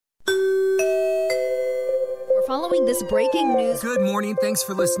Following this breaking news. Good morning. Thanks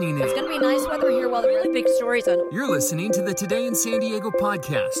for listening in. It's going to be nice weather here while the really big stories on. You're listening to the Today in San Diego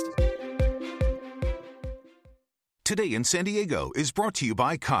podcast. Today in San Diego is brought to you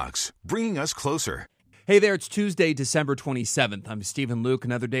by Cox, bringing us closer. Hey there, it's Tuesday, December 27th. I'm Stephen Luke.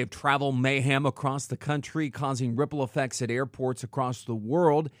 Another day of travel mayhem across the country, causing ripple effects at airports across the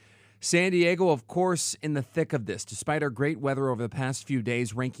world. San Diego, of course, in the thick of this, despite our great weather over the past few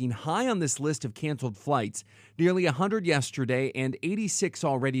days, ranking high on this list of canceled flights. Nearly 100 yesterday and 86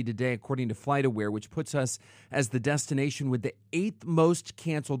 already today, according to FlightAware, which puts us as the destination with the 8th most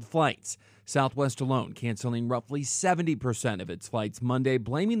canceled flights. Southwest alone canceling roughly 70% of its flights Monday,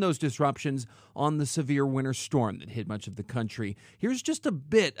 blaming those disruptions on the severe winter storm that hit much of the country. Here's just a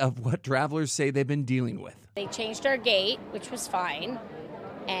bit of what travelers say they've been dealing with. They changed our gate, which was fine.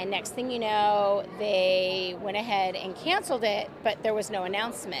 And next thing you know, they went ahead and canceled it, but there was no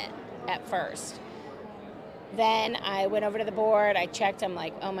announcement at first. Then I went over to the board, I checked, I'm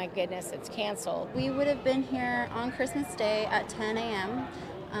like, oh my goodness, it's canceled. We would have been here on Christmas Day at 10 a.m.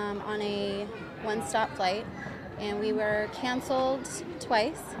 On a one-stop flight, and we were canceled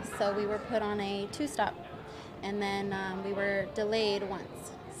twice, so we were put on a two-stop, and then we were delayed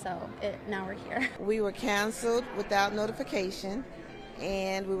once, so now we're here. We were canceled without notification,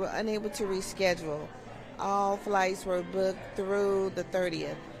 and we were unable to reschedule. All flights were booked through the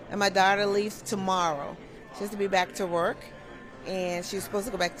 30th, and my daughter leaves tomorrow. She has to be back to work, and she was supposed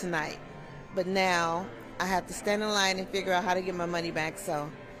to go back tonight, but now I have to stand in line and figure out how to get my money back, so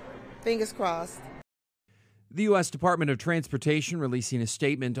fingers crossed. The U.S. Department of Transportation releasing a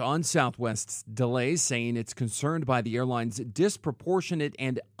statement on Southwest's delays, saying it's concerned by the airline's disproportionate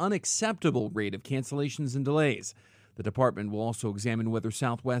and unacceptable rate of cancellations and delays. The department will also examine whether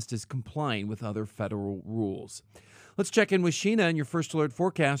Southwest is complying with other federal rules. Let's check in with Sheena in your First Alert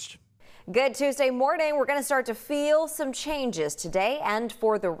forecast. Good Tuesday morning. We're going to start to feel some changes today and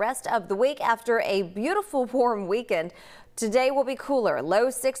for the rest of the week after a beautiful warm weekend. Today will be cooler, low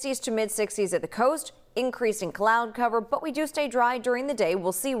 60s to mid 60s at the coast, increasing cloud cover, but we do stay dry during the day.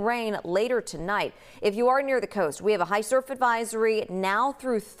 We'll see rain later tonight. If you are near the coast, we have a high surf advisory now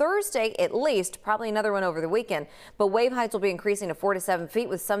through Thursday at least, probably another one over the weekend. But wave heights will be increasing to 4 to 7 feet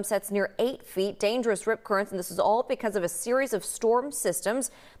with some sets near 8 feet. Dangerous rip currents, and this is all because of a series of storm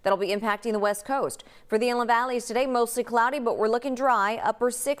systems that'll be impacting the west coast. For the inland valleys today, mostly cloudy, but we're looking dry,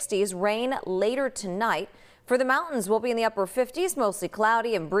 upper 60s, rain later tonight. For the mountains, we'll be in the upper 50s, mostly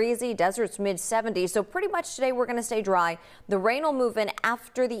cloudy and breezy, deserts mid-70s. So pretty much today we're going to stay dry. The rain will move in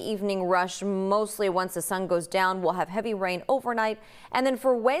after the evening rush, mostly once the sun goes down. We'll have heavy rain overnight. And then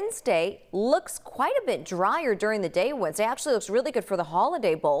for Wednesday, looks quite a bit drier during the day. Wednesday actually looks really good for the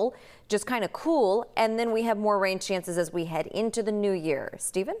holiday bowl, just kind of cool. And then we have more rain chances as we head into the new year.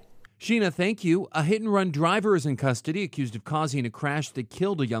 Stephen? Sheena, thank you. A hit-and-run driver is in custody, accused of causing a crash that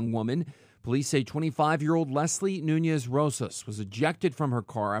killed a young woman. Police say 25-year-old Leslie Nunez Rosas was ejected from her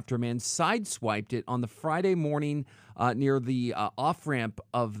car after a man sideswiped it on the Friday morning near the off-ramp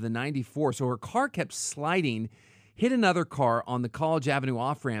of the 94. So her car kept sliding, hit another car on the College Avenue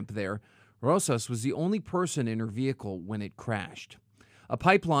off-ramp there. Rosas was the only person in her vehicle when it crashed. A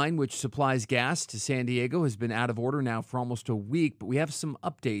pipeline which supplies gas to San Diego has been out of order now for almost a week, but we have some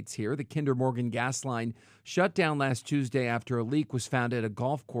updates here. The Kinder Morgan gas line shut down last Tuesday after a leak was found at a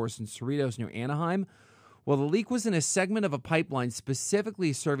golf course in Cerritos near Anaheim. Well, the leak was in a segment of a pipeline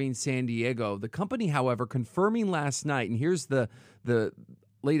specifically serving San Diego. The company, however, confirming last night, and here's the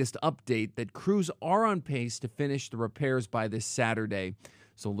latest update, that crews are on pace to finish the repairs by this Saturday.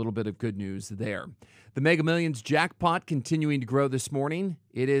 So a little bit of good news there. The Mega Millions jackpot continuing to grow this morning.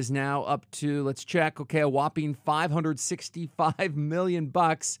 It is now up to, let's check, a whopping $565 million,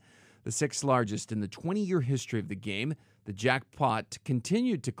 the sixth largest in the 20-year history of the game. The jackpot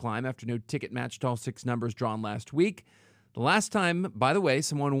continued to climb after no ticket matched all six numbers drawn last week. The last time, by the way,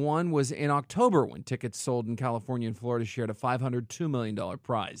 someone won was in October when tickets sold in California and Florida shared a $502 million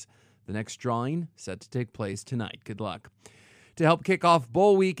prize. The next drawing set to take place tonight. Good luck. To help kick off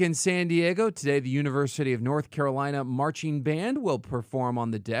Bowl Week in San Diego, today the University of North Carolina Marching Band will perform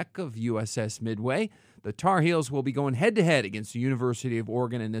on the deck of USS Midway. The Tar Heels will be going head-to-head against the University of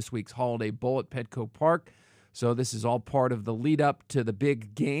Oregon in this week's Holiday Bowl at Petco Park. So this is all part of the lead-up to the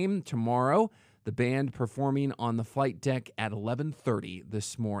big game tomorrow. The band performing on the flight deck at 11:30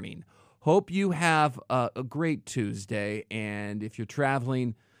 this morning. Hope you have a great Tuesday, and if you're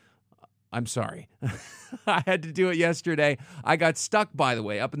traveling, I'm sorry. I had to do it yesterday. I got stuck, by the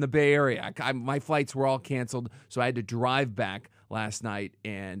way, up in the Bay Area. My flights were all canceled, so I had to drive back last night,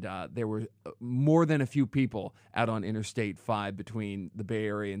 and there were more than a few people out on Interstate 5 between the Bay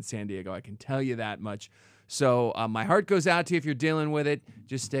Area and San Diego. I can tell you that much. So my heart goes out to you if you're dealing with it.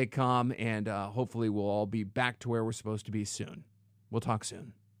 Just stay calm, and hopefully we'll all be back to where we're supposed to be soon. We'll talk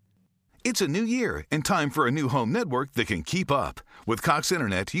soon. It's a new year and time for a new home network that can keep up. With Cox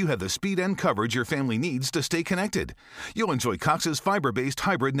Internet, you have the speed and coverage your family needs to stay connected. You'll enjoy Cox's fiber-based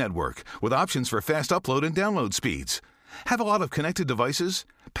hybrid network with options for fast upload and download speeds. Have a lot of connected devices?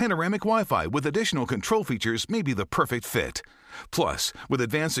 Panoramic Wi-Fi with additional control features may be the perfect fit. Plus, with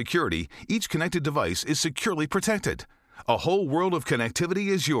advanced security, each connected device is securely protected. A whole world of connectivity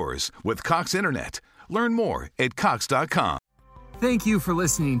is yours with Cox Internet. Learn more at Cox.com. Thank you for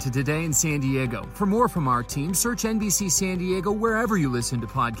listening to Today in San Diego. For more from our team, search NBC San Diego wherever you listen to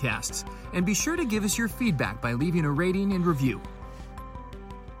podcasts. And be sure to give us your feedback by leaving a rating and review.